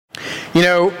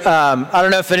I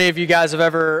don't know if any of you guys have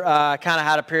ever kind of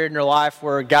had a period in your life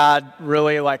where God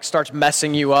really starts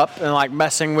messing you up and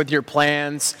messing with your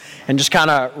plans and just kind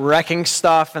of wrecking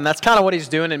stuff. And that's kind of what he's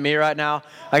doing in me right now.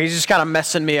 He's just kind of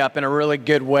messing me up in a really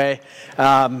good way.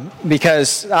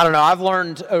 Because, I don't know, I've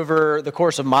learned over the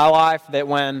course of my life that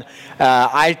when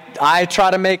I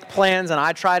try to make plans and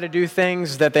I try to do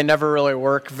things, that they never really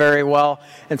work very well.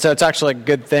 And so it's actually a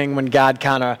good thing when God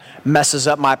kind of messes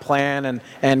up my plan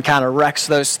and kind of wrecks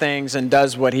those things and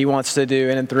does what he wants to do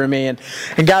in and through me. And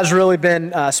God's really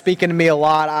been speaking to me a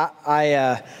lot.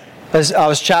 I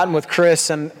was chatting with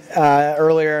Chris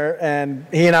earlier, and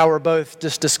he and I were both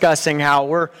just discussing how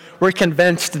we're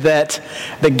convinced that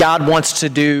God wants to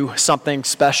do something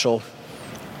special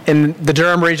in the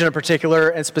Durham region in particular,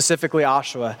 and specifically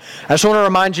Oshawa. I just want to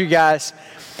remind you guys,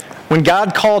 when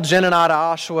God called Jen and I to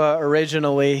Oshawa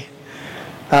originally,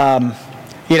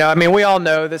 we all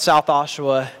know that South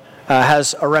Oshawa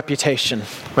has a reputation,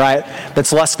 right,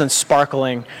 that's less than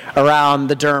sparkling around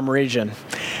the Durham region.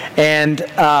 And,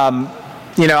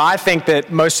 I think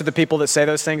that most of the people that say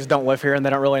those things don't live here and they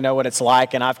don't really know what it's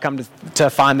like. And I've come to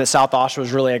find that South Oshawa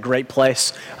is really a great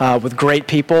place with great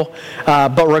people.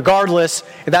 But regardless,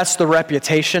 that's the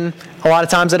reputation a lot of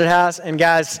times that it has. And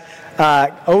guys,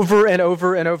 over and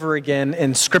over and over again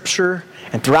in Scripture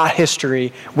and throughout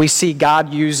history, we see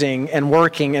God using and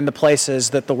working in the places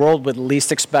that the world would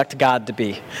least expect God to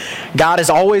be. God is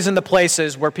always in the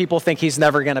places where people think he's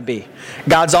never going to be.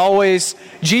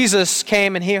 Jesus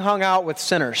came and he hung out with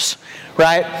sinners,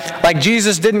 right?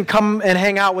 Jesus didn't come and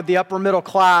hang out with the upper middle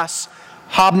class,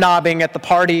 hobnobbing at the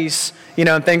parties,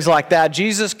 and things like that.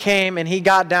 Jesus came and he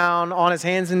got down on his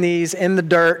hands and knees in the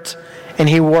dirt and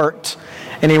he worked.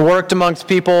 And he worked amongst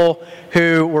people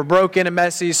who were broken and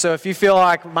messy. So if you feel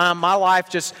like my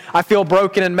life I feel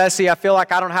broken and messy, I feel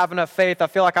like I don't have enough faith, I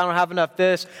feel like I don't have enough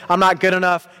this, I'm not good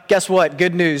enough, guess what?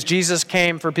 Good news. Jesus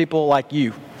came for people like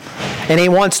you. And he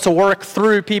wants to work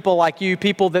through people like you,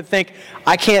 people that think,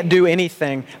 I can't do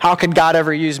anything. How could God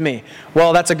ever use me?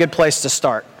 Well, that's a good place to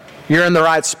start. You're in the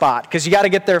right spot. Because you got to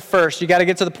get there first. You got to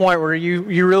get to the point where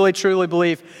you really, truly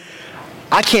believe,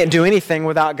 I can't do anything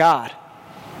without God.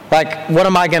 What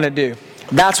am I going to do?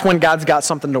 That's when God's got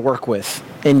something to work with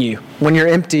in you, when you're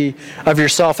empty of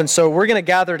yourself. And so we're going to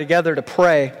gather together to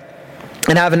pray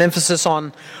and have an emphasis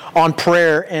on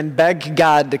prayer and beg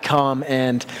God to come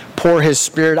and pour his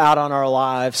Spirit out on our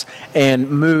lives and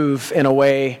move in a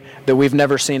way that we've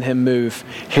never seen him move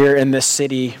here in this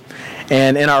city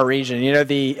and in our region.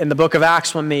 In the book of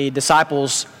Acts, when the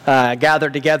disciples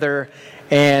gathered together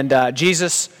and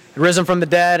Jesus risen from the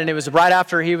dead, and it was right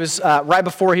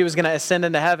before he was going to ascend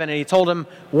into heaven, and he told him,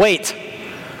 wait,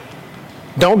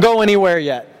 don't go anywhere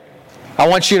yet. I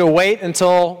want you to wait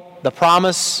until the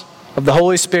promise of the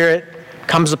Holy Spirit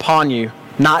comes upon you,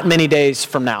 not many days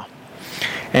from now.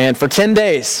 And for 10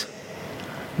 days,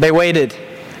 they waited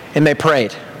and they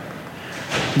prayed.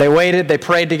 They waited, they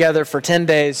prayed together for 10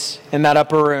 days in that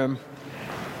upper room,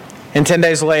 and 10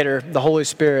 days later, the Holy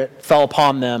Spirit fell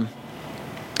upon them.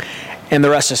 And the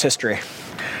rest is history.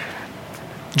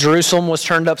 Jerusalem was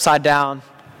turned upside down.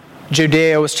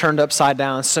 Judea was turned upside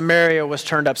down. Samaria was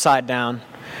turned upside down.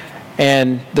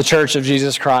 And the Church of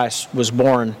Jesus Christ was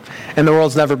born. And the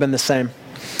world's never been the same.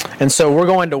 And so we're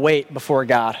going to wait before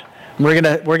God. We're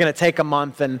gonna take a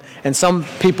month, and some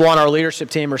people on our leadership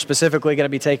team are specifically going to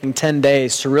be taking 10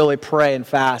 days to really pray and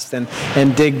fast and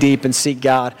dig deep and seek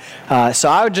God. So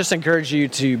I would just encourage you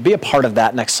to be a part of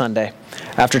that next Sunday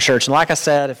after church. And like I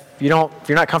said, if you're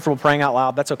not comfortable praying out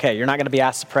loud, that's okay. You're not going to be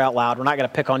asked to pray out loud. We're not going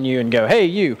to pick on you and go, hey,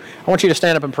 you, I want you to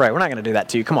stand up and pray. We're not going to do that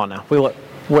to you. Come on now.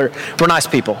 We're nice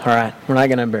people, all right? We're not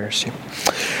going to embarrass you.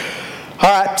 All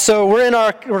right, so we're in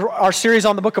our series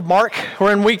on the book of Mark.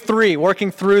 We're in week 3, working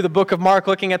through the book of Mark,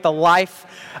 looking at the life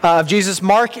of Jesus.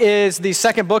 Mark is the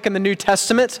second book in the New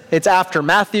Testament. It's after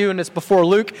Matthew and it's before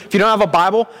Luke. If you don't have a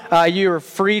Bible, you are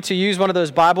free to use one of those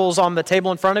Bibles on the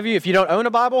table in front of you. If you don't own a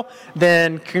Bible,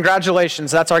 then congratulations.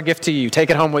 That's our gift to you.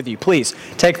 Take it home with you. Please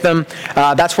take them.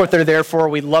 That's what they're there for.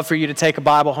 We'd love for you to take a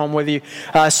Bible home with you.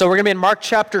 So we're going to be in Mark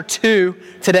chapter 2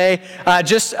 today.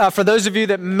 Just for those of you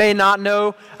that may not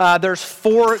know, there's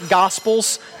 4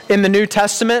 Gospels in the New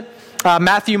Testament,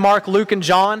 Matthew, Mark, Luke, and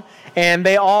John, and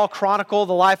they all chronicle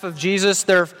the life of Jesus.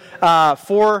 They're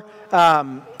 4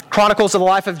 chronicles of the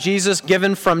life of Jesus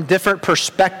given from different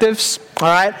perspectives, all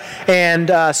right?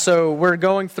 And so we're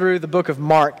going through the book of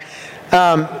Mark.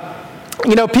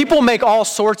 People make all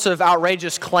sorts of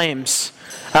outrageous claims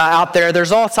out there.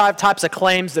 There's all types of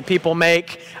claims that people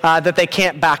make that they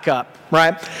can't back up.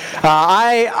 right?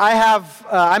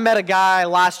 I met a guy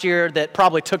last year that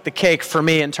probably took the cake for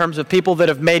me in terms of people that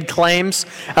have made claims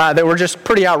that were just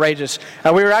pretty outrageous.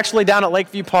 We were actually down at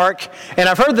Lakeview Park, and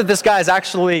I've heard that this guy is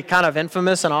actually kind of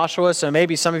infamous in Oshawa, so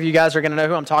maybe some of you guys are going to know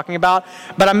who I'm talking about.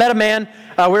 But I met a man.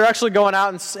 We were actually going out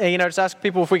and just asking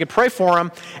people if we could pray for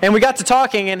him, and we got to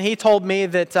talking, and he told me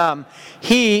that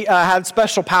he had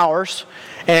special powers.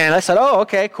 And I said, oh,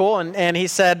 okay, cool. And he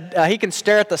said he can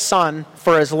stare at the sun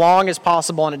for as long as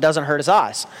possible and it doesn't hurt his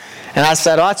eyes. And I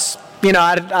said, that's,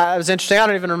 I was interesting. I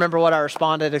don't even remember what I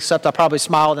responded, except I probably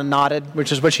smiled and nodded,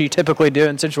 which is what you typically do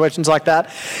in situations like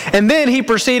that. And then he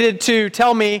proceeded to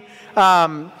tell me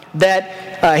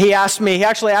that he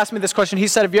actually asked me this question. He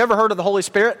said, have you ever heard of the Holy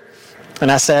Spirit?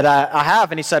 And I said, I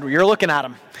have. And he said, well, you're looking at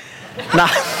him. And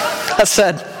I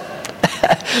said,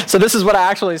 so this is what I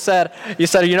actually said. You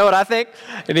said, you know what I think?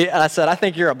 And I said, I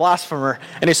think you're a blasphemer.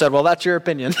 And he said, well, that's your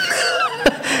opinion.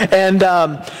 And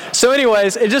so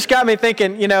anyways, it just got me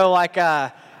thinking,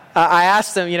 I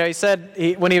asked him, he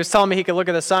said, when he was telling me he could look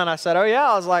at the sun, I said, oh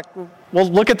yeah. I was like, well,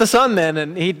 look at the sun then.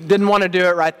 And he didn't want to do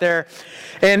it right there.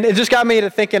 And it just got me to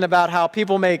thinking about how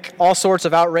people make all sorts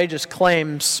of outrageous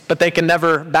claims, but they can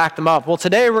never back them up. Well,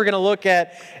 today we're going to look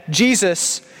at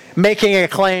Jesus making a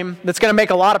claim that's going to make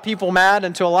a lot of people mad,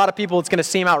 and to a lot of people it's going to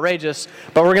seem outrageous,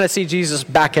 but we're going to see Jesus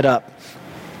back it up.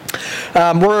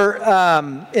 We're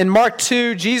in Mark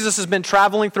 2. Jesus has been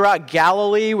traveling throughout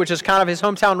Galilee, which is kind of his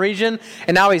hometown region,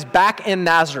 and now he's back in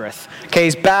Nazareth. Okay,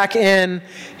 he's back in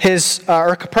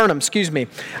or Capernaum, excuse me.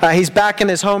 He's back in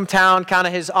his hometown, kind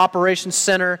of his operations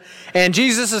center, and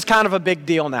Jesus is kind of a big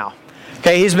deal now.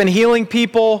 Okay, he's been healing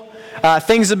people.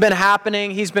 Things have been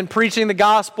happening. He's been preaching the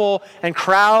gospel, and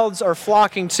crowds are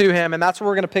flocking to him. And that's where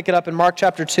we're going to pick it up in Mark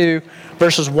chapter 2,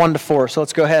 verses 1 to 4. So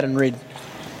let's go ahead and read.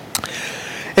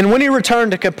 And when he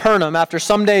returned to Capernaum, after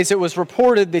some days, it was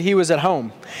reported that he was at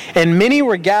home. And many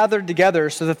were gathered together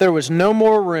so that there was no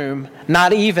more room,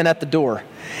 not even at the door.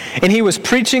 And he was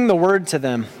preaching the word to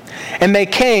them. And they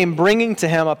came, bringing to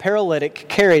him a paralytic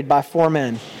carried by 4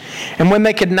 men. And when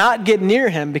they could not get near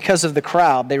him because of the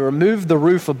crowd, they removed the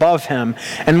roof above him.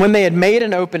 And when they had made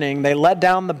an opening, they let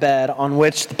down the bed on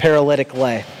which the paralytic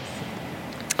lay.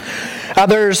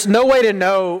 There's no way to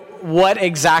know what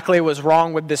exactly was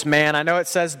wrong with this man. I know it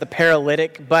says the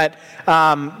paralytic, but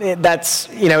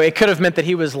it could have meant that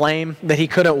he was lame, that he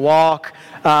couldn't walk,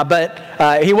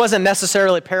 but he wasn't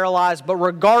necessarily paralyzed. But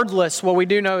regardless, what we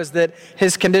do know is that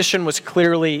his condition was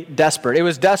clearly desperate. It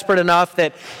was desperate enough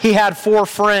that he had 4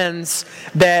 friends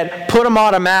that put him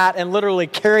on a mat and literally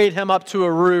carried him up to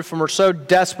a roof, and were so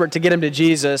desperate to get him to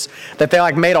Jesus that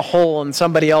they made a hole in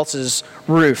somebody else's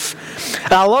roof.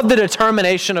 And I love the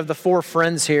determination of the 4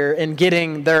 friends here in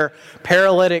getting their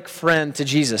paralytic friend to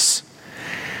Jesus.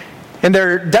 And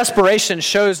their desperation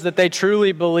shows that they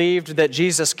truly believed that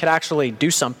Jesus could actually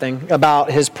do something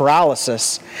about his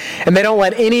paralysis. And they don't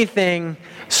let anything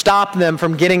stop them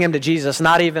from getting him to Jesus,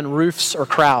 not even roofs or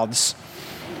crowds.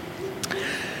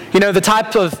 The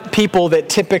type of people that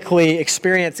typically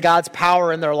experience God's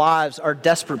power in their lives are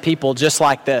desperate people just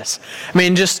like this.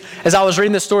 Just as I was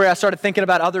reading this story, I started thinking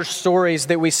about other stories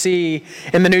that we see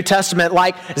in the New Testament,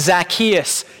 like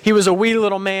Zacchaeus. He was a wee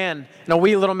little man, and a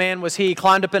wee little man was he. He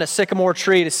climbed up in a sycamore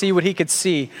tree to see what he could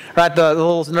see. Right, the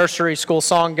little nursery school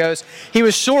song goes. He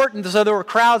was short, and so there were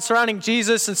crowds surrounding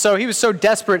Jesus, and so he was so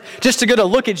desperate just to get a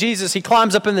look at Jesus, he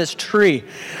climbs up in this tree.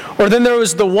 Or then there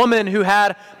was the woman who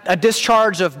had a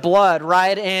discharge of blood,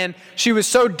 right? And she was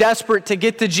so desperate to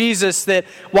get to Jesus that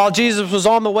while Jesus was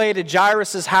on the way to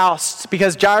Jairus' house,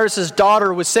 because Jairus'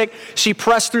 daughter was sick, she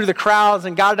pressed through the crowds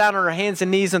and got down on her hands and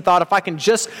knees and thought, if I can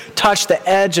just touch the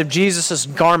edge of Jesus'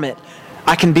 garment,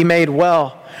 I can be made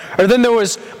well. Or then there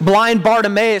was blind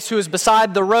Bartimaeus, who was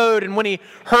beside the road, and when he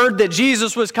heard that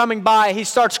Jesus was coming by, he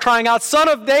starts crying out, "Son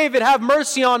of David, have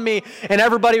mercy on me." And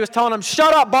everybody was telling him,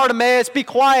 "Shut up, Bartimaeus, be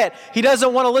quiet. He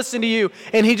doesn't want to listen to you."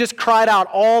 And he just cried out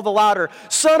all the louder,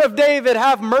 "Son of David,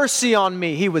 have mercy on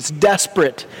me." He was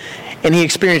desperate, and he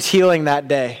experienced healing that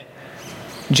day.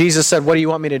 Jesus said, "What do you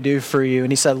want me to do for you?"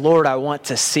 And he said, "Lord, I want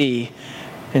to see."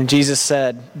 And Jesus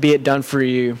said, "Be it done for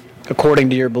you according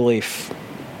to your belief."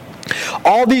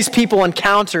 All these people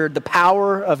encountered the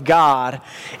power of God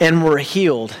and were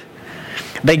healed.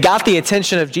 They got the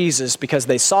attention of Jesus because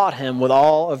they sought him with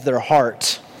all of their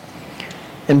heart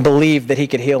and believed that he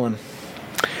could heal him.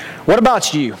 What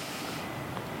about you?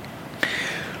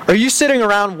 Are you sitting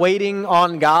around waiting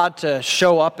on God to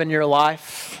show up in your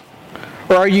life?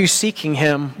 Or are you seeking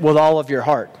him with all of your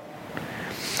heart?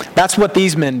 That's what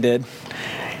these men did.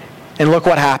 And look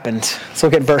what happened. Let's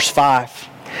look at verse 5.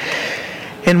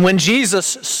 And when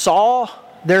Jesus saw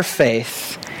their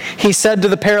faith, he said to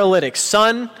the paralytic,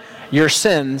 "Son, your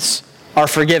sins are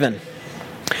forgiven."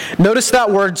 Notice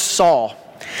that word saw.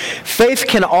 Faith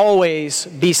can always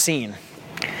be seen.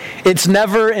 It's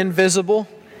never invisible.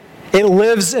 It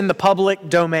lives in the public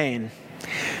domain.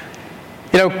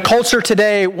 Culture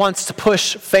today wants to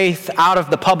push faith out of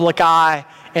the public eye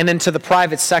and into the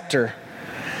private sector.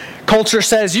 Culture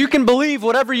says you can believe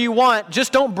whatever you want,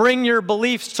 just don't bring your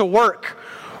beliefs to work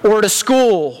or to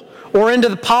school or into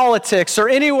the politics or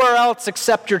anywhere else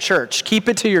except your church. Keep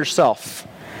it to yourself.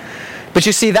 But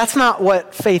you see, that's not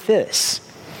what faith is.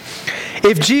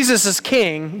 If Jesus is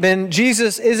king, then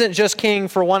Jesus isn't just king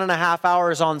for 1.5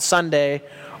 hours on Sunday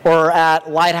or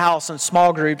at Lighthouse and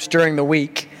small groups during the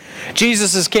week.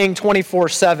 Jesus is king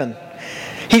 24/7.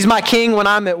 He's my king when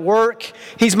I'm at work.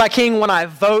 He's my king when I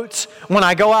vote, when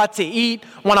I go out to eat,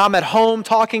 when I'm at home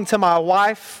talking to my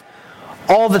wife,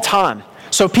 all the time.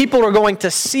 So people are going to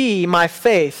see my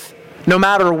faith no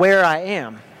matter where I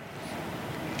am.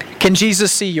 Can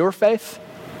Jesus see your faith?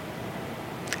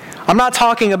 I'm not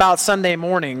talking about Sunday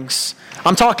mornings.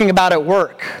 I'm talking about at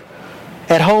work,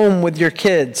 at home with your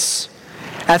kids,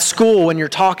 at school when you're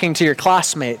talking to your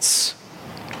classmates.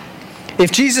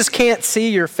 If Jesus can't see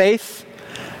your faith,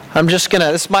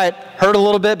 this might hurt a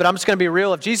little bit, but I'm just going to be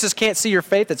real. If Jesus can't see your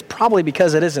faith, it's probably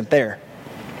because it isn't there.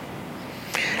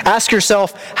 Ask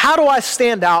yourself, how do I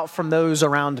stand out from those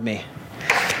around me?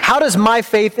 How does my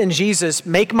faith in Jesus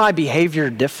make my behavior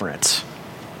different?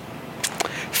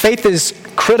 Faith is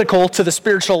critical to the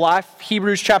spiritual life.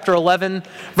 Hebrews chapter 11,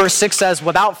 verse 6 says,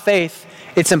 without faith,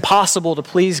 it's impossible to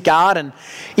please God. And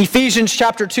Ephesians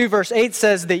chapter 2, verse 8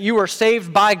 says that you are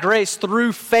saved by grace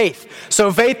through faith.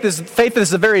 So faith is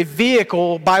the very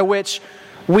vehicle by which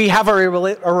we have a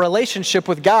relationship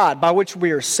with God, by which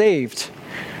we are saved.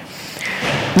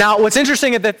 Now, what's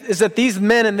interesting is that these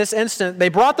men in this instant, they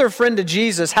brought their friend to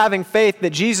Jesus having faith that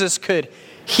Jesus could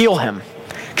heal him,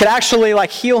 could actually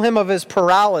heal him of his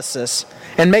paralysis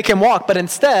and make him walk. But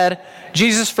instead,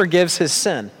 Jesus forgives his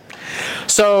sin.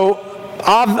 So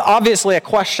obviously a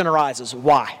question arises.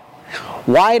 Why?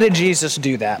 Why did Jesus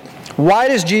do that? Why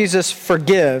does Jesus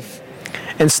forgive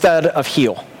instead of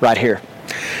heal right here?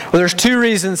 Well, there's two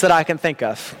reasons that I can think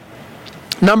of.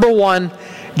 Number one,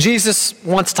 Jesus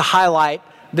wants to highlight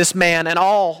this man and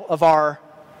all of our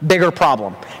bigger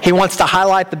problem. He wants to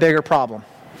highlight the bigger problem.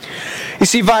 You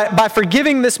see, by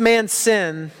forgiving this man's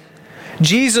sin,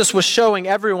 Jesus was showing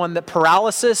everyone that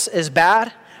paralysis is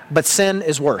bad, but sin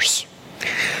is worse.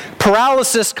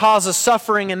 Paralysis causes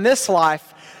suffering in this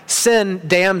life. Sin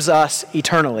damns us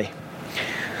eternally.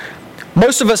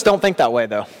 Most of us don't think that way,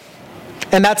 though.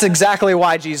 And that's exactly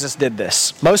why Jesus did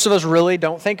this. Most of us really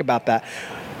don't think about that.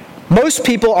 Most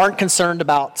people aren't concerned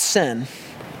about sin.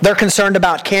 They're concerned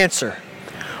about cancer,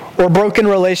 or broken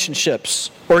relationships,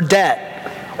 or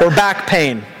debt, or back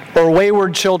pain, or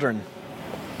wayward children.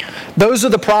 Those are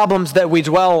the problems that we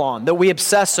dwell on, that we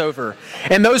obsess over.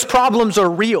 And those problems are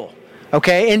real,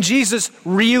 okay? And Jesus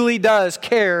really does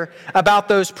care about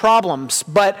those problems,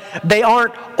 but they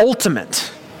aren't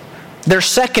ultimate. They're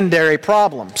secondary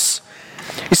problems.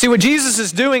 You see, what Jesus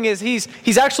is doing is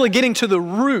he's actually getting to the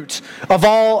root of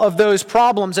all of those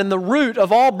problems, and the root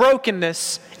of all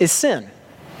brokenness is sin.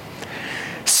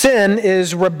 Sin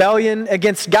is rebellion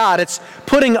against God. It's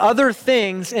putting other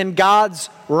things in God's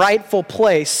rightful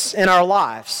place in our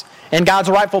lives. And God's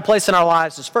rightful place in our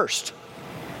lives is first.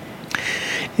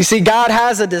 You see, God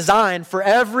has a design for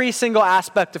every single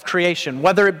aspect of creation,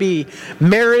 whether it be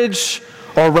marriage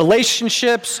or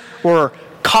relationships or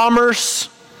commerce.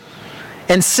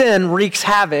 And sin wreaks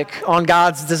havoc on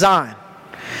God's design.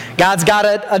 God's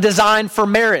got a design for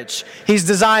marriage. He's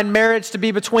designed marriage to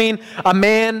be between a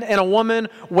man and a woman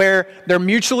where they're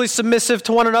mutually submissive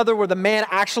to one another, where the man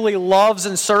actually loves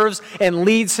and serves and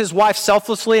leads his wife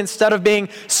selflessly instead of being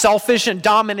selfish and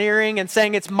domineering and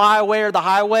saying it's my way or the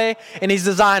highway. And he's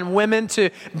designed women to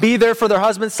be there for their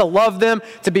husbands, to love them,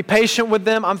 to be patient with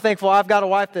them. I'm thankful I've got a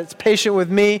wife that's patient with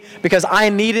me because I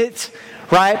need it,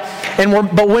 right?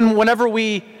 But whenever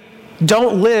we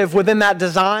don't live within that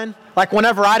design, like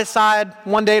whenever I decide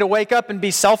one day to wake up and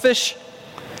be selfish,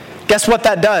 guess what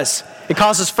that does? It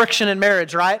causes friction in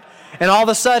marriage, right? And all of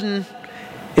a sudden,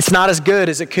 it's not as good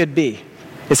as it could be.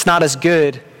 It's not as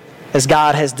good as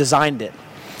God has designed it.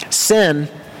 Sin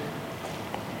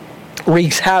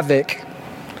wreaks havoc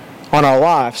on our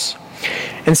lives.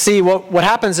 And see, what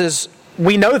happens is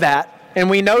we know that, and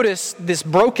we notice this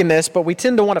brokenness, but we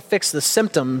tend to want to fix the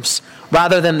symptoms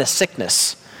rather than the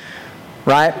sickness,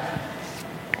 right?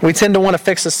 We tend to want to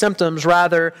fix the symptoms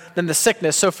rather than the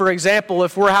sickness. So, for example,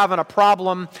 if we're having a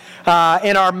problem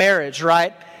in our marriage,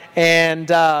 right? And,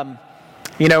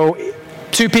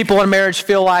 two people in a marriage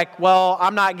feel like, well,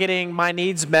 I'm not getting my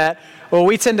needs met, well,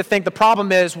 we tend to think the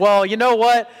problem is, well, you know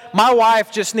what? My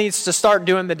wife just needs to start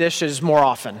doing the dishes more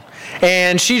often.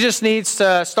 And she just needs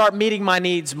to start meeting my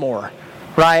needs more,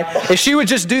 right? If she would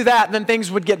just do that, then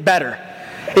things would get better.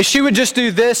 If she would just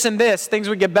do this and this, things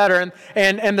would get better.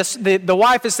 And the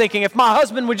wife is thinking, if my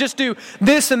husband would just do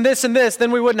this and this and this,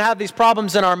 then we wouldn't have these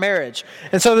problems in our marriage.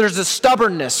 And so there's this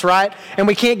stubbornness, right? And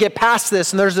we can't get past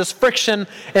this, and there's this friction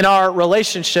in our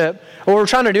relationship. What we're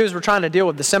trying to do is we're trying to deal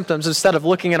with the symptoms instead of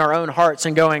looking in our own hearts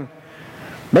and going,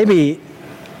 maybe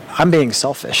I'm being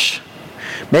selfish.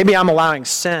 Maybe I'm allowing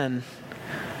sin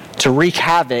to wreak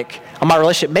havoc on my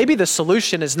relationship. Maybe the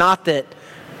solution is not that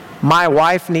my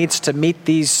wife needs to meet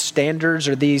these standards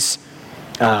or these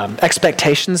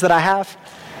expectations that I have.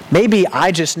 Maybe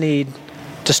I just need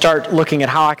to start looking at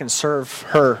how I can serve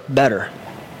her better.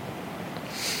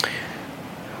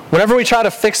 Whenever we try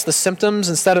to fix the symptoms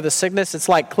instead of the sickness, it's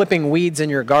like clipping weeds in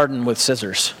your garden with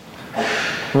scissors.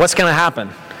 What's going to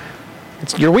happen?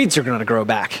 Your weeds are going to grow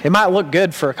back. It might look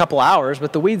good for a couple hours,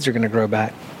 but the weeds are going to grow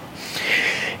back.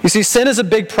 You see, sin is a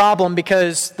big problem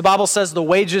because the Bible says the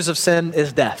wages of sin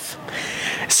is death.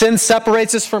 Sin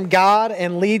separates us from God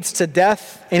and leads to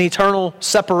death and eternal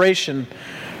separation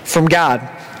from God.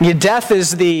 Death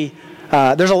is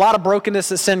there's a lot of brokenness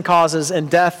that sin causes,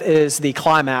 and death is the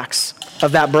climax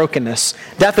of that brokenness.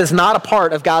 Death is not a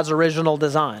part of God's original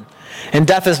design. And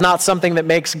death is not something that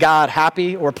makes God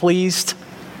happy or pleased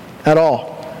at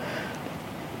all.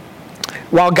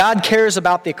 While God cares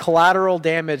about the collateral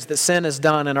damage that sin has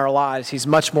done in our lives, He's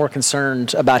much more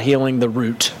concerned about healing the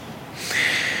root.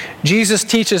 Jesus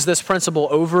teaches this principle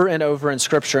over and over in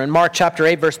Scripture. In Mark chapter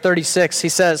 8, verse 36, He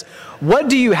says, "What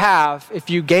do you have if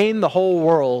you gain the whole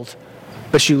world,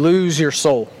 but you lose your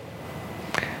soul?"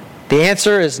 The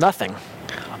answer is nothing.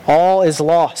 All is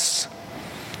lost.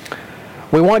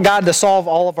 We want God to solve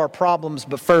all of our problems,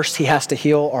 but first He has to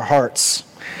heal our hearts.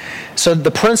 So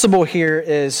the principle here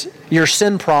is your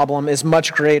sin problem is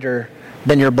much greater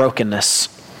than your brokenness.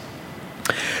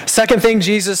 Second thing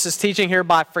Jesus is teaching here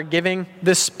by forgiving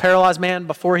this paralyzed man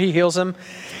before He heals him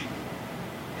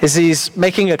is He's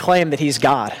making a claim that He's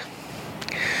God.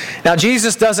 Now,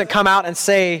 Jesus doesn't come out and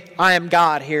say, "I am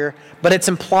God" here, but it's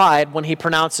implied when He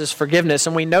pronounces forgiveness.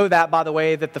 And we know that by the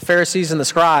way that the Pharisees and the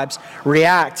scribes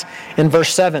react in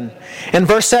verse 7. In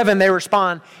verse 7, they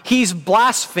respond, "He's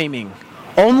blaspheming.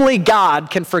 Only God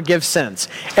can forgive sins."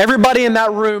 Everybody in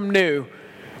that room knew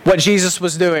what Jesus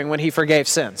was doing when He forgave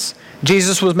sins.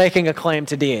 Jesus was making a claim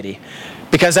to deity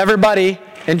because everybody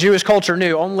in Jewish culture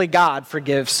knew only God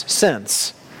forgives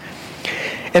sins.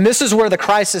 And this is where the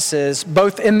crisis is,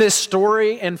 both in this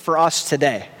story and for us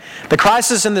today. The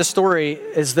crisis in this story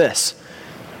is this: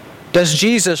 does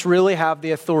Jesus really have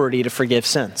the authority to forgive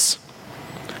sins?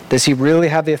 Does He really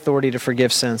have the authority to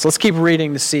forgive sins? Let's keep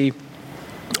reading to see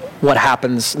what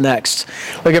happens next.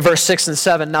 Look at verse 6 and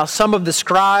 7. "Now some of the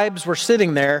scribes were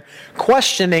sitting there,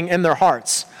 questioning in their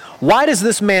hearts, 'Why does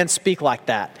this man speak like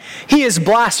that? He is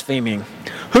blaspheming.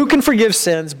 Who can forgive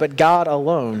sins but God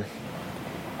alone?'"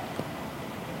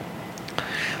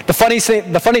 The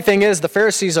funny thing is the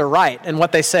Pharisees are right in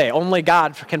what they say. Only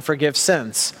God can forgive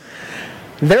sins.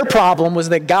 Their problem was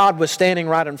that God was standing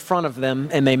right in front of them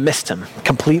and they missed Him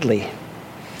completely.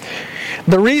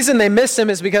 The reason they missed Him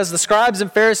is because the scribes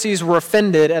and Pharisees were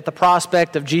offended at the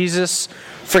prospect of Jesus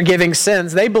forgiving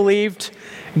sins. They believed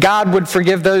God would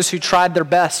forgive those who tried their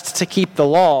best to keep the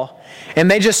law, and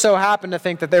they just so happened to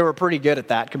think that they were pretty good at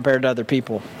that compared to other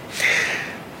people.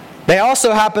 They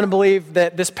also happen to believe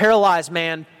that this paralyzed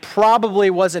man probably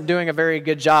wasn't doing a very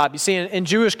good job. You see, in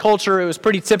Jewish culture, it was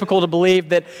pretty typical to believe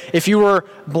that if you were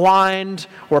blind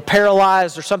or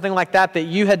paralyzed or something like that, that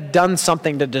you had done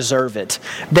something to deserve it,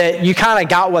 that you kind of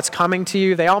got what's coming to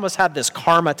you. They almost had this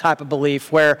karma type of belief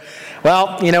where,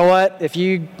 well, you know what, if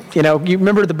you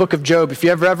remember the book of Job. If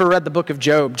you ever read the book of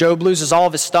Job, Job loses all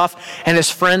of his stuff and his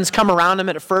friends come around him,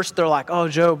 and at first they're like, "Oh,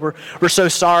 Job, we're so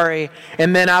sorry."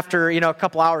 And then after, a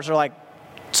couple hours, they're like,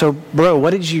 "So, bro,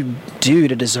 what did you do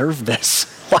to deserve this?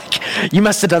 Like, you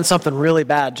must have done something really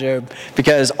bad, Job,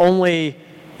 because only,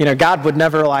 God would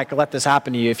never let this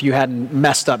happen to you if you hadn't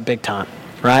messed up big time,"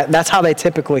 right? That's how they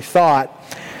typically thought.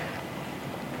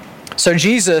 So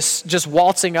Jesus just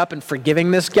waltzing up and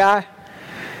forgiving this guy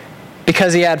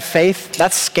because he had faith,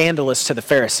 that's scandalous to the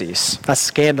Pharisees. That's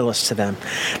scandalous to them.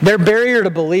 Their barrier to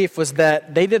belief was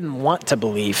that they didn't want to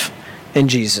believe in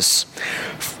Jesus.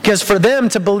 Because for them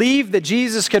to believe that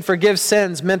Jesus could forgive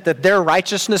sins meant that their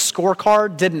righteousness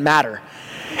scorecard didn't matter.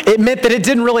 It meant that it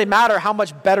didn't really matter how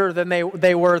much better than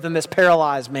they were than this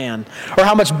paralyzed man, or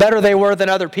how much better they were than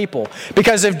other people.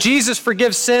 Because if Jesus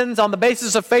forgives sins on the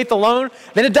basis of faith alone,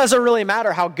 then it doesn't really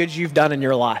matter how good you've done in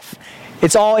your life.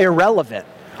 It's all irrelevant.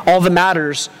 All that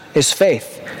matters is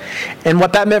faith. And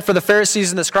what that meant for the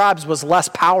Pharisees and the scribes was less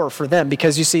power for them,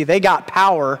 because you see, they got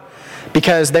power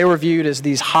because they were viewed as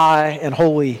these high and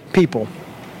holy people.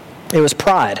 It was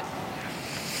pride.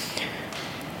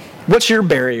 What's your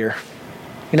barrier?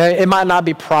 You know, it might not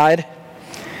be pride,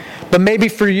 but maybe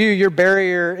for you, your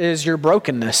barrier is your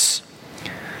brokenness.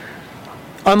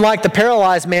 Unlike the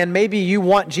paralyzed man, maybe you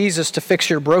want Jesus to fix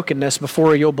your brokenness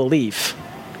before you'll believe.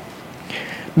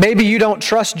 Maybe you don't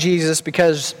trust Jesus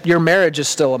because your marriage is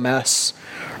still a mess,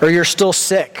 or you're still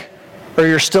sick, or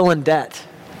you're still in debt.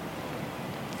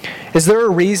 Is there a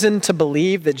reason to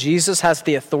believe that Jesus has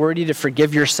the authority to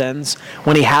forgive your sins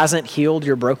when he hasn't healed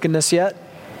your brokenness yet?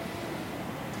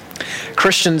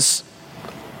 Christians,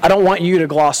 I don't want you to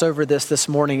gloss over this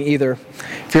morning either.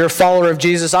 If you're a follower of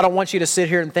Jesus, I don't want you to sit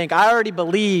here and think, I already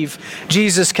believe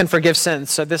Jesus can forgive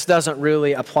sins, so this doesn't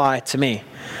really apply to me.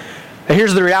 But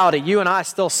here's the reality. You and I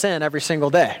still sin every single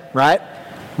day, right?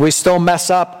 We still mess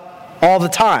up all the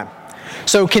time.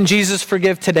 So can Jesus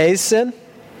forgive today's sin?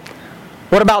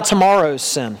 What about tomorrow's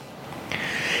sin?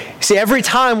 See, every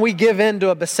time we give in to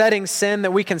a besetting sin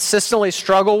that we consistently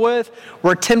struggle with,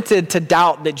 we're tempted to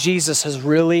doubt that Jesus has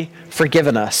really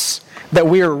forgiven us, that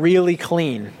we are really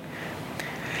clean.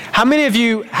 How many of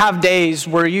you have days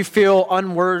where you feel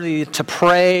unworthy to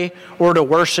pray or to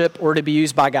worship or to be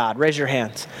used by God? Raise your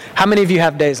hands. How many of you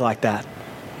have days like that?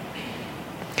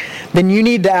 Then you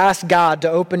need to ask God to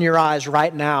open your eyes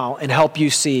right now and help you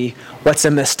see what's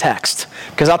in this text.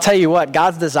 Because I'll tell you what,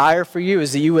 God's desire for you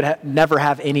is that you would never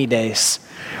have any days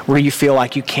where you feel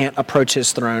like you can't approach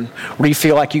his throne, where you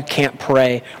feel like you can't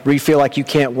pray, where you feel like you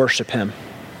can't worship him.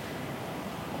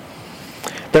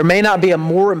 There may not be a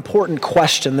more important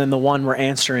question than the one we're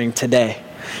answering today.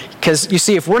 Because you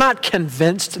see, if we're not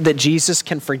convinced that Jesus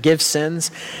can forgive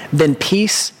sins, then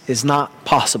peace is not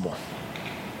possible.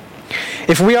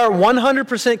 If we are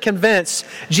 100% convinced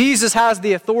Jesus has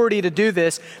the authority to do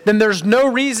this, then there's no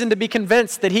reason to be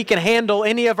convinced that he can handle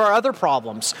any of our other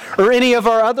problems or any of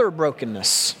our other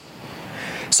brokenness.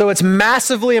 So it's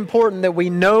massively important that we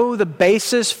know the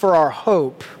basis for our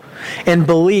hope and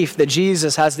belief that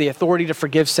Jesus has the authority to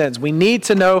forgive sins. We need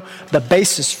to know the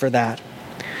basis for that.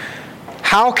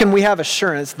 How can we have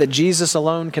assurance that Jesus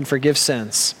alone can forgive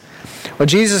sins? Well,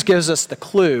 Jesus gives us the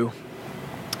clue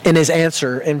in his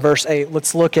answer in verse 8.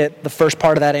 Let's look at the first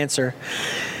part of that answer.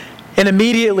 And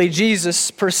immediately Jesus,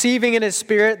 perceiving in his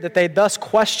spirit that they thus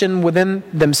questioned within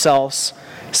themselves,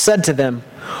 said to them,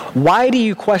 "Why do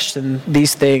you question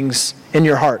these things in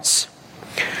your hearts?"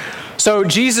 So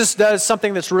Jesus does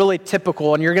something that's really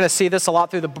typical, and you're going to see this a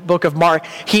lot through the book of Mark.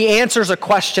 He answers a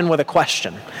question with a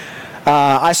question.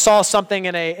 I saw something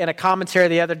in a commentary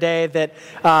the other day that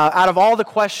out of all the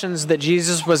questions that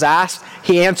Jesus was asked,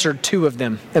 he answered 2 of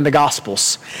them in the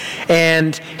Gospels.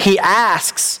 And he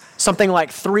asks something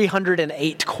like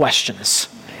 308 questions.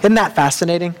 Isn't that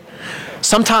fascinating?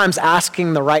 Sometimes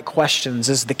asking the right questions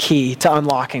is the key to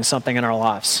unlocking something in our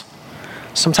lives.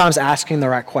 Sometimes asking the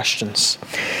right questions.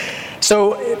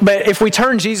 So, but if we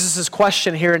turn Jesus'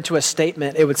 question here into a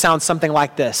statement, it would sound something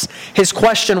like this. His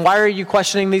question, why are you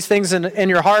questioning these things in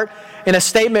your heart? In a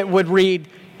statement would read,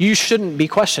 you shouldn't be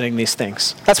questioning these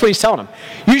things. That's what he's telling them.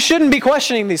 You shouldn't be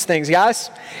questioning these things,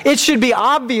 guys. It should be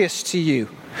obvious to you.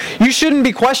 You shouldn't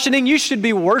be questioning, you should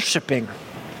be worshiping.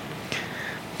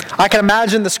 I can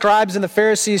imagine the scribes and the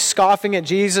Pharisees scoffing at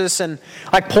Jesus and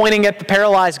like pointing at the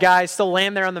paralyzed guy still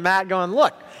laying there on the mat going,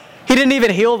 look, he didn't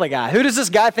even heal the guy. Who does this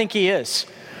guy think he is?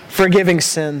 Forgiving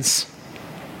sins.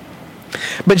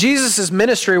 But Jesus'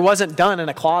 ministry wasn't done in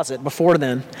a closet before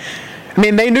then. I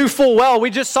mean, they knew full well. We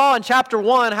just saw in chapter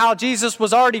 1 how Jesus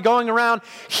was already going around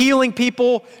healing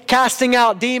people, casting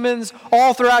out demons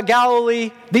all throughout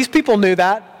Galilee. These people knew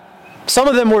that. Some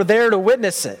of them were there to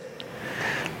witness it.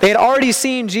 They had already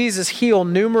seen Jesus heal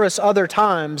numerous other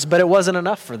times, but it wasn't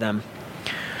enough for them.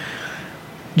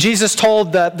 Jesus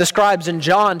told the scribes in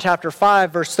John chapter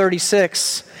 5, verse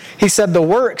 36, he said, "The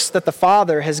works that the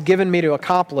Father has given me to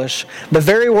accomplish, the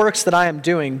very works that I am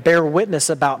doing, bear witness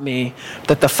about me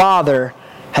that the Father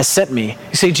has sent me."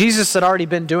 You see, Jesus had already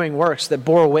been doing works that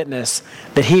bore witness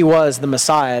that he was the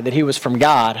Messiah, that he was from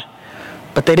God,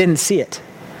 but they didn't see it.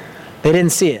 They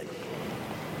didn't see it.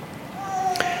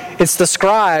 It's the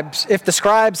scribes. If the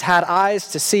scribes had eyes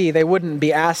to see, they wouldn't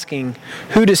be asking,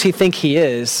 who does he think he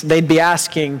is? They'd be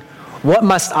asking, what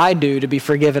must I do to be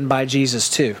forgiven by Jesus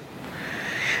too?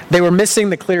 They were missing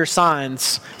the clear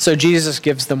signs, so Jesus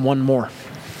gives them one more.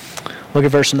 Look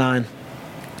at verse 9.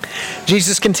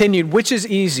 Jesus continued, which is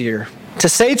easier, to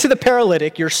say to the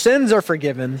paralytic, your sins are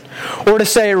forgiven, or to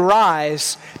say,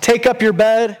 rise, take up your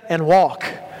bed and walk?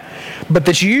 But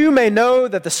that you may know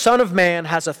that the Son of Man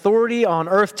has authority on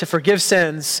earth to forgive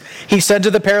sins, he said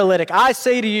to the paralytic, I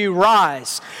say to you,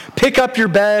 rise, pick up your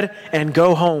bed and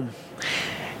go home.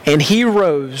 And he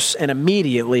rose and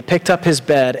immediately picked up his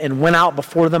bed and went out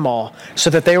before them all, so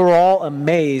that they were all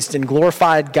amazed and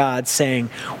glorified God, saying,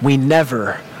 we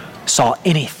never saw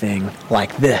anything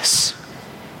like this.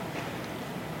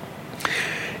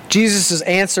 Jesus'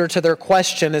 answer to their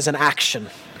question is an action.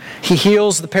 He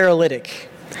heals the paralytic.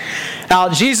 Now,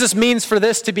 Jesus means for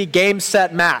this to be game,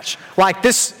 set, match. Like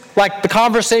the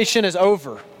conversation is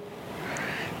over.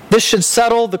 This should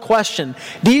settle the question.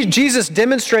 Jesus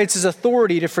demonstrates his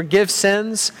authority to forgive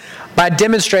sins by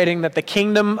demonstrating that the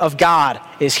kingdom of God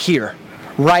is here,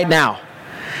 right now.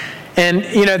 And,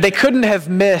 they couldn't have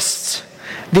missed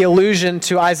the allusion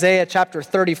to Isaiah chapter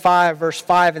 35, verse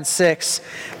 5 and 6,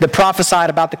 that prophesied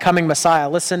about the coming Messiah.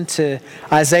 Listen to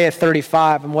Isaiah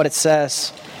 35 and what it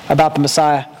says about the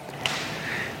Messiah.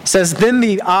 It says, then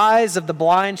the eyes of the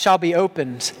blind shall be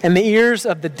opened, and the ears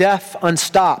of the deaf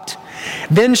unstopped.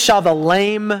 Then shall the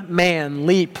lame man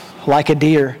leap like a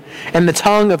deer, and the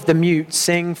tongue of the mute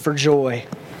sing for joy.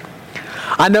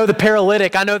 I know the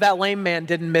paralytic, I know that lame man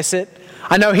didn't miss it.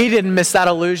 I know he didn't miss that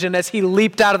illusion as he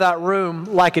leaped out of that room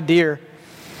like a deer.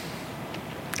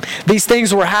 These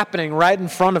things were happening right in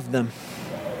front of them.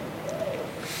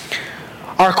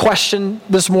 Our question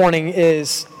this morning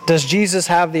is, does Jesus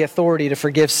have the authority to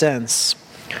forgive sins?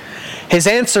 His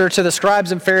answer to the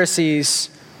scribes and Pharisees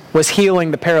was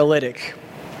healing the paralytic.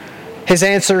 His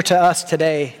answer to us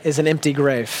today is an empty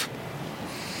grave.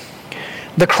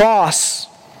 The cross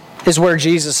is where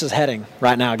Jesus is heading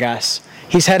right now, guys.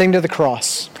 He's heading to the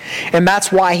cross. And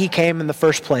that's why he came in the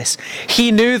first place.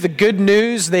 He knew the good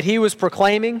news that he was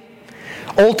proclaiming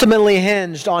ultimately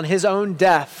hinged on his own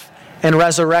death and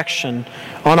resurrection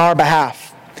on our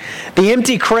behalf. The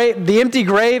empty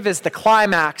grave is the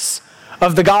climax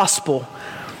of the gospel,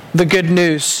 the good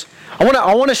news.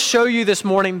 I want to show you this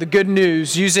morning the good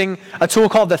news using a tool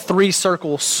called the 3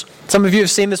 circles. Some of you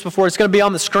have seen this before. It's going to be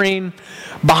on the screen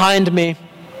behind me.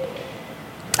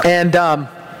 And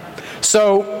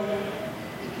so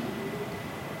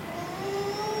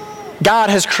God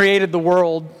has created the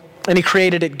world, and he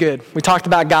created it good. We talked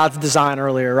about God's design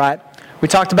earlier, right? We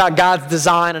talked about God's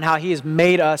design and how he has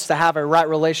made us to have a right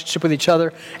relationship with each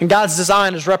other. And God's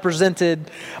design is represented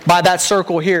by that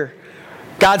circle here.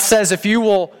 God says, if you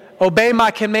will obey my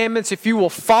commandments, if you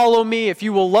will follow me, if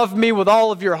you will love me with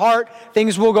all of your heart,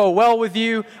 things will go well with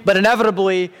you. But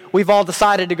inevitably, we've all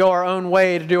decided to go our own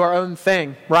way, to do our own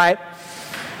thing, right?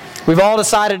 We've all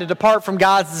decided to depart from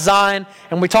God's design,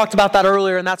 and we talked about that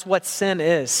earlier, and that's what sin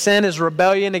is. Sin is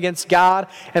rebellion against God,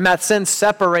 and that sin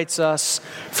separates us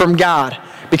from God.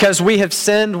 Because we have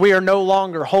sinned, we are no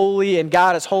longer holy, and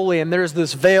God is holy, and there's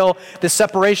this veil, this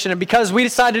separation. And because we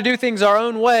decide to do things our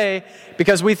own way,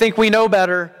 because we think we know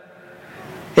better,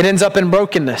 it ends up in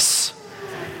brokenness.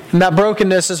 And that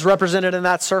brokenness is represented in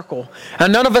that circle.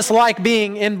 And none of us like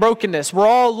being in brokenness. We're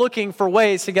all looking for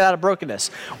ways to get out of brokenness.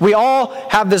 We all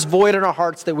have this void in our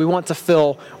hearts that we want to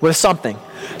fill with something.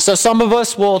 So some of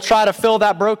us will try to fill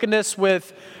that brokenness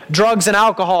with drugs and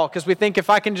alcohol because we think if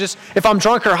I'm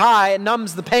drunk or high, it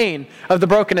numbs the pain of the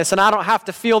brokenness and I don't have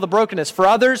to feel the brokenness. For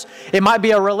others, it might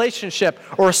be a relationship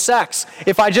or sex.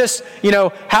 If I just,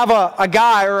 have a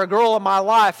guy or a girl in my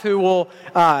life who will,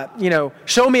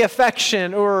 show me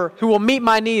affection or who will meet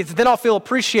my needs, then I'll feel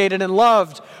appreciated and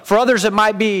loved. For others, it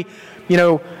might be,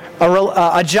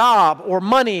 a job or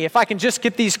money. If I can just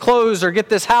get these clothes or get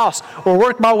this house or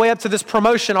work my way up to this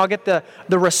promotion, I'll get the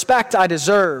respect I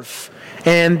deserve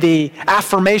and the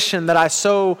affirmation that I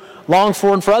so long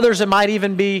for. And for others, it might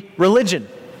even be religion.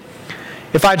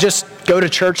 If I just go to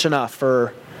church enough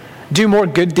or do more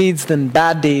good deeds than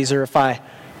bad deeds, or if I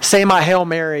say my Hail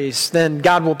Marys, then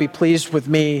God will be pleased with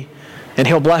me and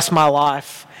he'll bless my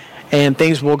life and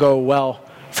things will go well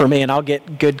for me and I'll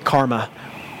get good karma.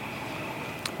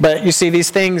 But you see, these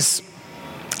things,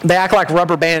 they act like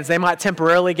rubber bands. They might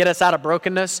temporarily get us out of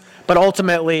brokenness, but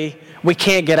ultimately we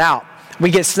can't get out. We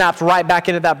get snapped right back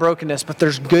into that brokenness, but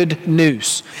there's good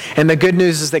news. And the good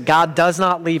news is that God does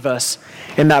not leave us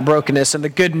in that brokenness. And the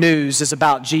good news is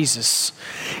about Jesus.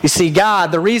 You see,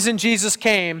 God, the reason Jesus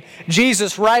came,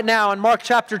 Jesus right now in Mark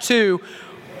chapter 2,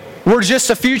 we're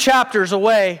just a few chapters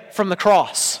away from the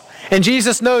cross. And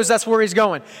Jesus knows that's where he's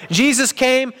going. Jesus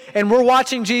came and we're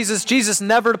watching Jesus. Jesus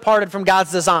never departed from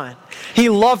God's design. He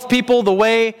loved people the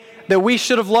way that we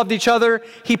should have loved each other.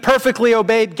 He perfectly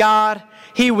obeyed God.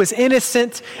 He was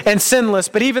innocent and sinless.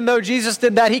 But even though Jesus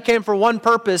did that, he came for one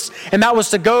purpose, and that was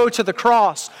to go to the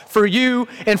cross for you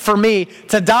and for me,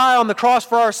 to die on the cross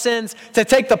for our sins, to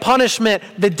take the punishment,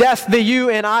 the death that you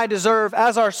and I deserve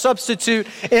as our substitute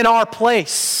in our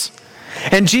place.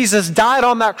 And Jesus died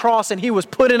on that cross, and he was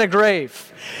put in a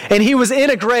grave. And he was in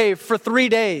a grave for 3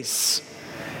 days.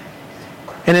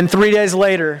 And then 3 days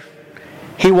later,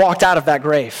 he walked out of that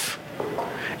grave.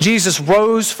 Jesus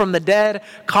rose from the dead,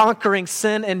 conquering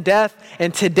sin and death.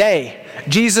 And today,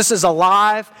 Jesus is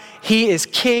alive. He is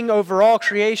king over all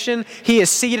creation. He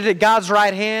is seated at God's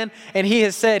right hand. And he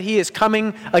has said he is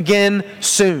coming again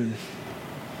soon.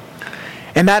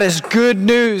 And that is good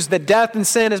news that death and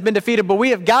sin has been defeated. But we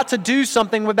have got to do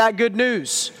something with that good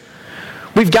news.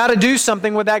 We've got to do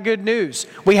something with that good news.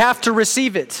 We have to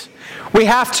receive it. We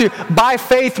have to, by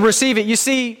faith, receive it. You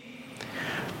see,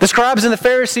 the scribes and the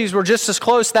Pharisees were just as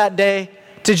close that day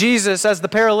to Jesus as the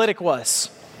paralytic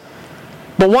was.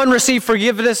 But one received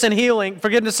forgiveness and healing,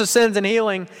 forgiveness of sins and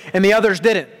healing, and the others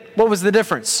didn't. What was the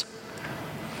difference?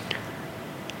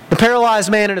 The paralyzed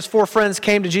man and his 4 friends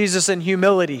came to Jesus in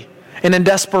humility and in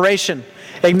desperation,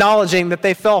 acknowledging that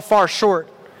they fell far short,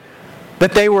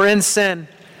 that they were in sin,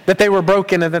 that they were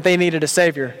broken, and that they needed a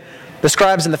Savior. The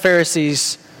scribes and the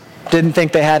Pharisees didn't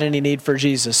think they had any need for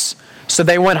Jesus. So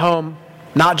they went home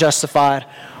not justified,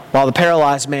 while the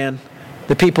paralyzed man,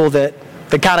 the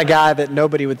kind of guy that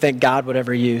nobody would think God would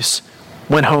ever use,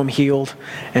 went home healed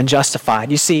and justified.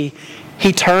 You see,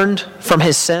 he turned from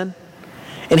his sin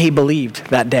and he believed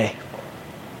that day.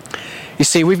 You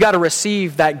see, we've got to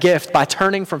receive that gift by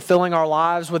turning from filling our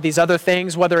lives with these other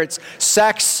things, whether it's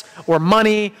sex or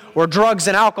money or drugs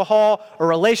and alcohol or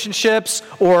relationships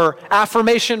or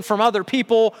affirmation from other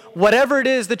people, whatever it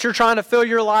is that you're trying to fill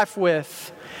your life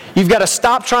with. You've got to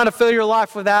stop trying to fill your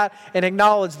life with that and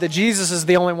acknowledge that Jesus is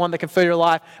the only one that can fill your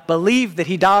life. Believe that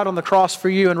he died on the cross for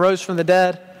you and rose from the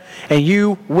dead, and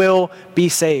you will be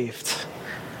saved.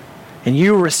 And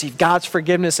you will receive God's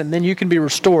forgiveness, and then you can be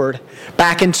restored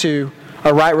back into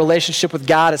a right relationship with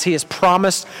God as he has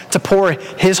promised to pour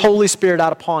his Holy Spirit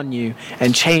out upon you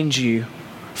and change you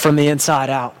from the inside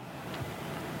out.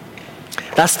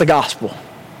 That's the gospel.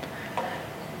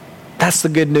 That's the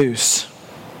good news.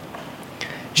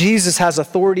 Jesus has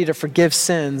authority to forgive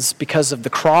sins because of the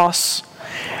cross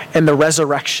and the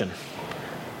resurrection.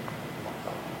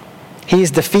 He's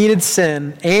defeated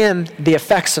sin and the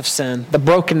effects of sin, the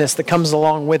brokenness that comes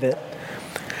along with it.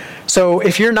 So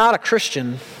if you're not a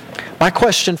Christian, my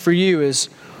question for you is,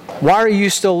 why are you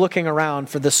still looking around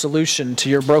for the solution to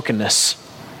your brokenness?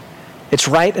 It's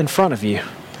right in front of you.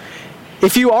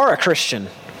 If you are a Christian,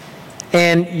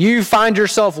 and you find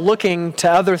yourself looking to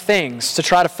other things to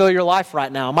try to fill your life right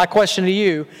now, my question to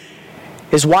you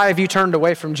is, why have you turned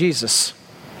away from Jesus?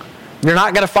 You're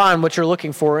not going to find what you're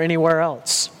looking for anywhere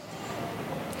else.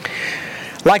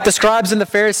 Like the scribes and the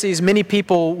Pharisees, many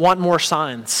people want more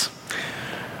signs.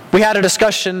 We had a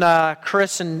discussion,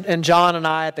 Chris and John and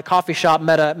I at the coffee shop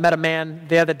met a man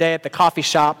the other day at the coffee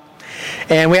shop.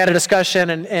 And we had a discussion,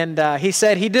 and he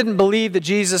said he didn't believe that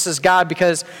Jesus is God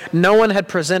because no one had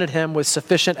presented him with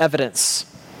sufficient evidence.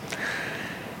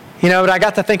 But I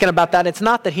got to thinking about that. It's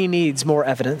not that he needs more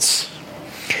evidence.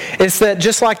 It's that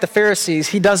just like the Pharisees,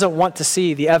 he doesn't want to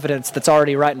see the evidence that's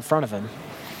already right in front of him.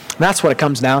 And that's what it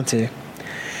comes down to.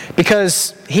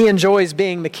 Because he enjoys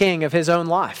being the king of his own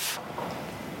life.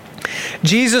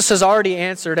 Jesus has already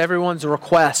answered everyone's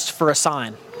request for a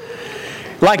sign.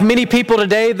 Like many people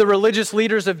today, the religious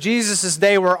leaders of Jesus'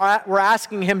 day were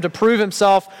asking him to prove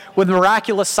himself with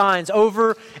miraculous signs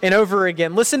over and over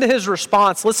again. Listen to his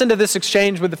response. Listen to this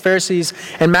exchange with the Pharisees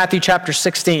in Matthew chapter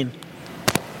 16.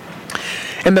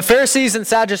 And the Pharisees and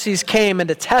Sadducees came, and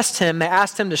to test him, they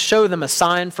asked him to show them a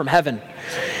sign from heaven.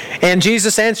 And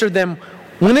Jesus answered them,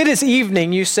 "When it is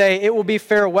evening, you say, it will be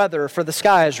fair weather, for the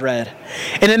sky is red.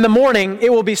 And in the morning,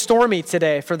 it will be stormy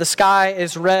today, for the sky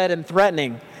is red and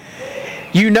threatening.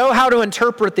 You know how to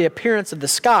interpret the appearance of the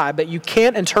sky, but you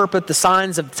can't interpret the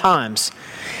signs of the times.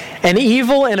 An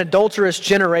evil and adulterous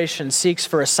generation seeks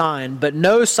for a sign, but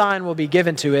no sign will be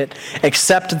given to it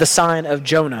except the sign of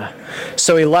Jonah."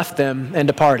 So he left them and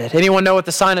departed. Anyone know what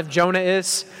the sign of Jonah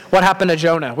is? What happened to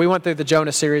Jonah? We went through the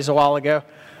Jonah series a while ago.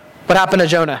 What happened to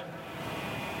Jonah?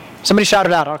 Somebody shout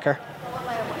it out, I don't care.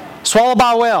 Swallowed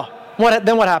by a whale.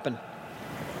 Then what happened?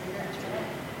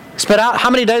 Spit out. How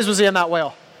many days was he in that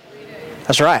whale?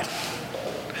 That's right.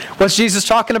 What's Jesus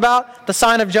talking about? The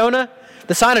sign of Jonah?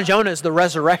 The sign of Jonah is the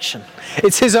resurrection.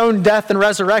 It's his own death and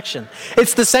resurrection.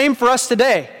 It's the same for us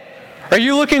today. Are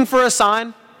you looking for a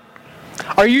sign?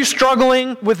 Are you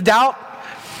struggling with doubt?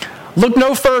 Look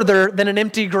no further than an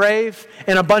empty grave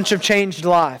and a bunch of changed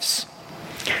lives.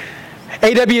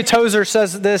 A.W. Tozer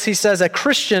says this. He says, a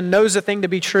Christian knows a thing to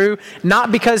be true,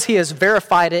 not because he has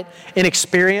verified it in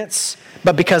experience,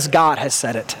 but because God has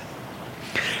said it.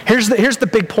 Here's the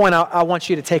big point I want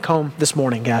you to take home this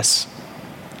morning, guys.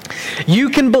 You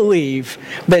can believe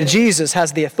that Jesus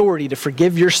has the authority to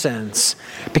forgive your sins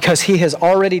because he has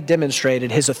already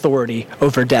demonstrated his authority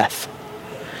over death.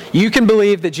 You can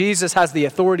believe that Jesus has the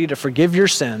authority to forgive your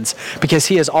sins because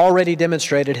he has already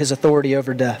demonstrated his authority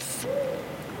over death.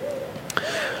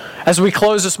 As we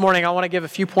close this morning, I want to give a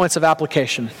few points of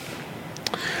application.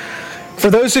 For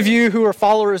those of you who are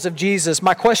followers of Jesus,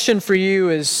 my question for you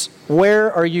is,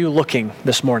 where are you looking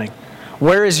this morning?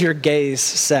 Where is your gaze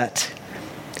set?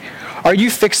 Are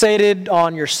you fixated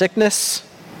on your sickness,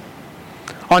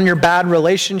 on your bad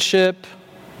relationship,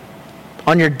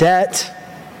 on your debt,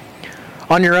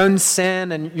 on your own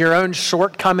sin and your own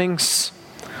shortcomings?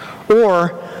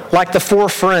 Or, like the four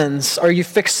friends, are you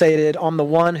fixated on the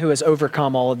one who has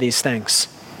overcome all of these things?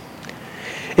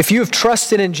 If you have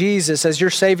trusted in Jesus as your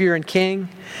Savior and King,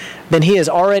 then he has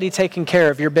already taken care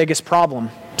of your biggest problem,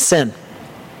 sin.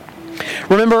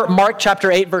 Remember Mark chapter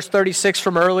 8, verse 36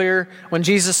 from earlier, when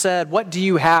Jesus said, "What do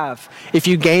you have if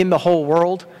you gain the whole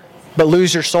world but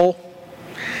lose your soul?"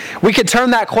 We could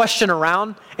turn that question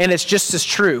around, and it's just as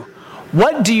true.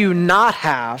 What do you not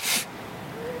have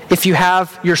if you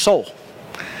have your soul?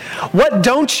 What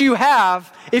don't you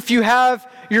have if you have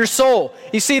your soul?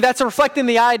 You see, that's reflecting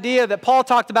the idea that Paul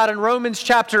talked about in Romans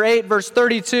chapter 8, verse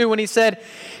 32, when he said,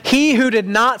 "He who did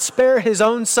not spare his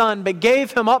own son, but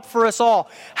gave him up for us all,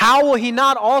 how will he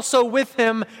not also with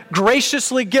him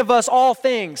graciously give us all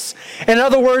things?" In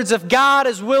other words, if God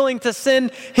is willing to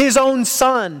send his own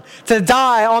son to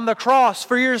die on the cross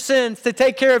for your sins, to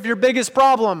take care of your biggest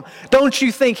problem, don't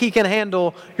you think he can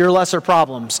handle your lesser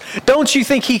problems? Don't you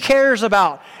think he cares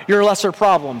about your lesser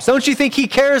problems? Don't you think he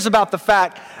cares about the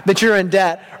fact that you're in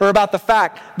debt, or about the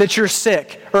fact that you're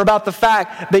sick, or about the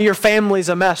fact that your family's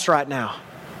a mess right now?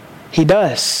 He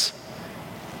does.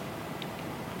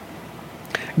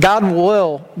 God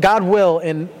will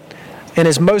and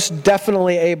is most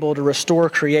definitely able to restore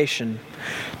creation,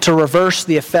 to reverse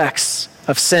the effects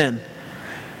of sin.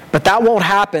 But that won't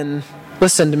happen,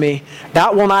 listen to me,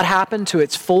 that will not happen to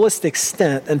its fullest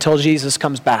extent until Jesus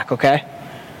comes back, okay?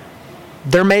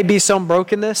 There may be some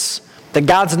brokenness that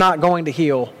God's not going to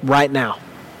heal right now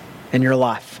in your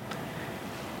life.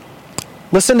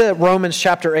 Listen to Romans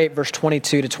chapter 8, verse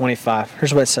 22 to 25.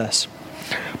 Here's what it says.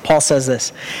 Paul says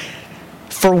this,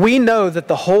 "For we know that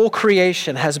the whole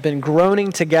creation has been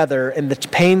groaning together in the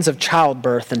pains of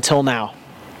childbirth until now.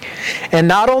 And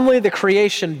not only the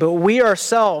creation, but we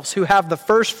ourselves who have the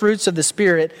first fruits of the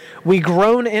Spirit, we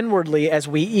groan inwardly as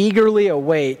we eagerly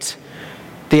await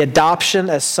the adoption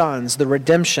as sons, the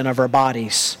redemption of our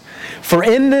bodies. For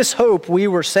in this hope we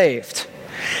were saved.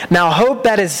 Now hope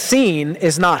that is seen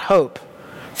is not hope.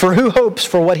 For who hopes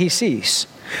for what he sees?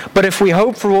 But if we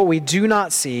hope for what we do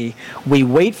not see, we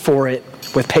wait for it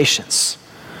with patience."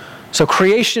 So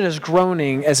creation is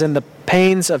groaning as in the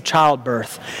pains of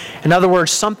childbirth. In other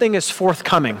words, something is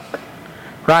forthcoming,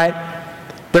 right?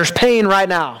 There's pain right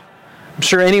now. I'm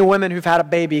sure any women who've had a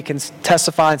baby can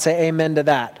testify and say amen to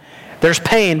that. There's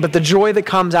pain, but the joy that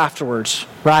comes afterwards,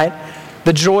 right?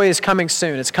 The joy is coming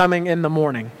soon. It's coming in the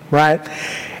morning, right?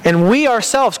 And we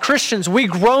ourselves, Christians, we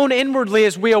groan inwardly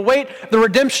as we await the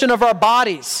redemption of our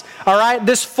bodies, all right?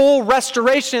 This full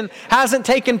restoration hasn't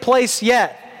taken place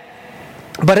yet,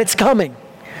 but it's coming.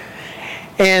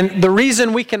 And the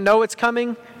reason we can know it's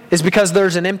coming is because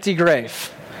there's an empty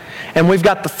grave, and we've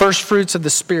got the first fruits of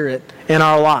the Spirit in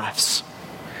our lives.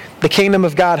 The kingdom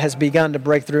of God has begun to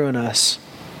break through in us.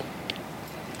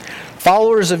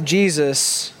 Followers of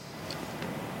Jesus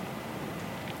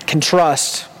can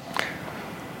trust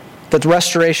that the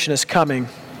restoration is coming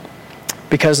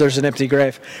because there's an empty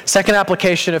grave. Second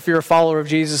application, if you're a follower of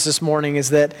Jesus this morning,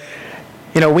 is that,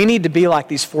 we need to be like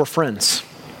these four friends.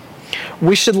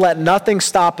 We should let nothing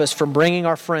stop us from bringing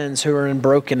our friends who are in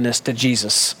brokenness to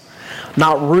Jesus.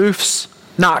 Not roofs,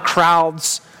 not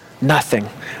crowds, nothing.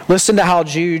 Listen to how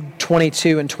Jude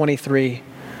 22 and 23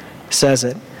 says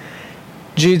it.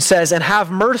 Jude says, "And have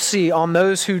mercy on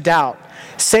those who doubt.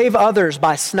 Save others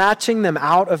by snatching them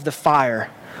out of the fire.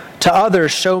 To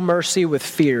others show mercy with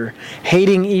fear,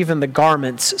 hating even the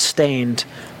garments stained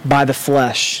by the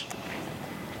flesh."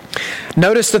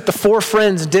 Notice that the four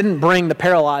friends didn't bring the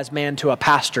paralyzed man to a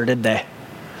pastor, did they?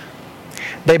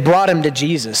 They brought him to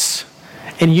Jesus.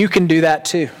 And you can do that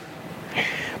too.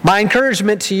 My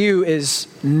encouragement to you is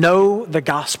know the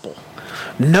gospel.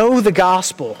 Know the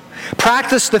gospel.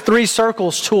 Practice the 3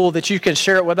 circles tool that you can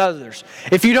share it with others.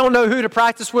 If you don't know who to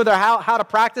practice with or how to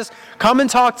practice, come and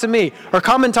talk to me or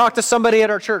come and talk to somebody at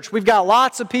our church. We've got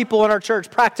lots of people in our church,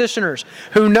 practitioners,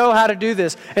 who know how to do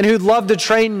this and who'd love to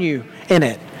train you in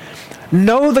it.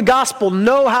 Know the gospel.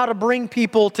 Know how to bring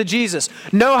people to Jesus.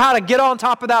 Know how to get on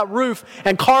top of that roof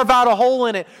and carve out a hole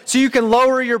in it so you can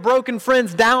lower your broken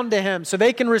friends down to Him so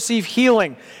they can receive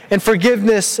healing and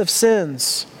forgiveness of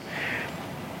sins.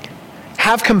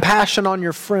 Have compassion on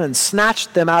your friends. Snatch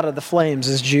them out of the flames,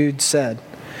 as Jude said.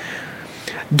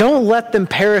 Don't let them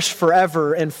perish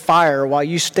forever in fire while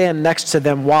you stand next to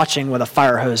them watching with a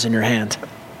fire hose in your hand.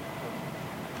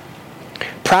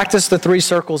 Practice the 3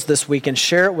 circles this week and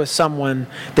share it with someone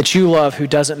that you love who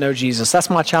doesn't know Jesus. That's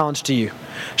my challenge to you.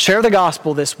 Share the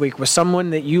gospel this week with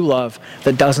someone that you love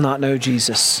that does not know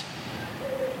Jesus.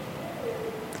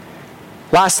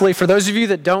 Lastly, for those of you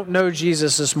that don't know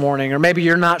Jesus this morning, or maybe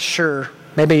you're not sure,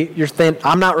 maybe you're thinking,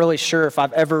 I'm not really sure if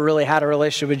I've ever really had a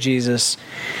relationship with Jesus.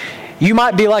 You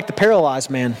might be like the paralyzed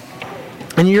man,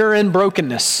 and you're in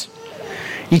brokenness.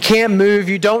 You can't move.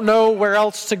 You don't know where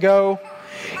else to go.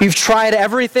 You've tried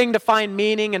everything to find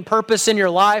meaning and purpose in your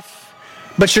life,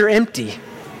 but you're empty.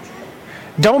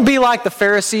 Don't be like the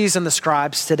Pharisees and the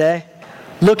scribes today,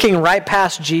 looking right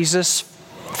past Jesus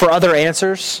for other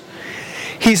answers.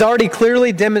 He's already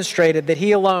clearly demonstrated that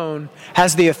He alone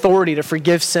has the authority to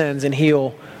forgive sins and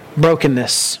heal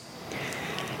brokenness.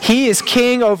 He is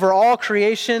king over all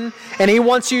creation, and He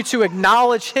wants you to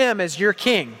acknowledge Him as your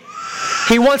king.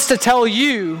 He wants to tell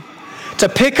you to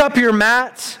pick up your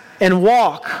mat and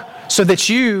walk so that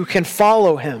you can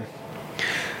follow Him.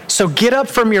 So get up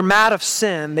from your mat of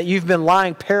sin that you've been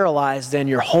lying paralyzed in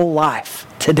your whole life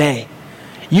today.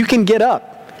 You can get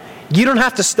up. You don't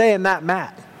have to stay in that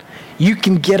mat. You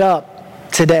can get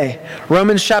up today.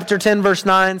 Romans chapter 10 verse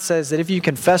 9 says that if you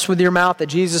confess with your mouth that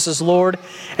Jesus is Lord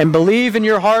and believe in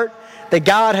your heart that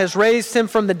God has raised Him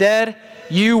from the dead,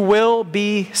 you will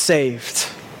be saved.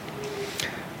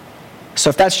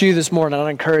 So if that's you this morning, I'd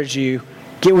encourage you,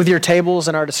 get with your tables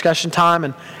in our discussion time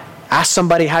and ask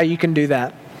somebody how you can do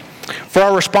that. For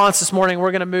our response this morning,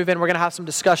 we're going to move in. We're going to have some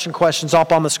discussion questions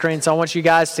up on the screen. So I want you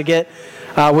guys to get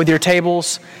with your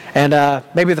tables, and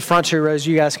maybe the front 2 rows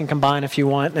you guys can combine if you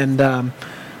want. And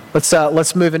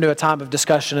let's move into a time of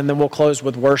discussion, and then we'll close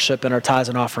with worship and our tithes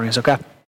and offerings, okay?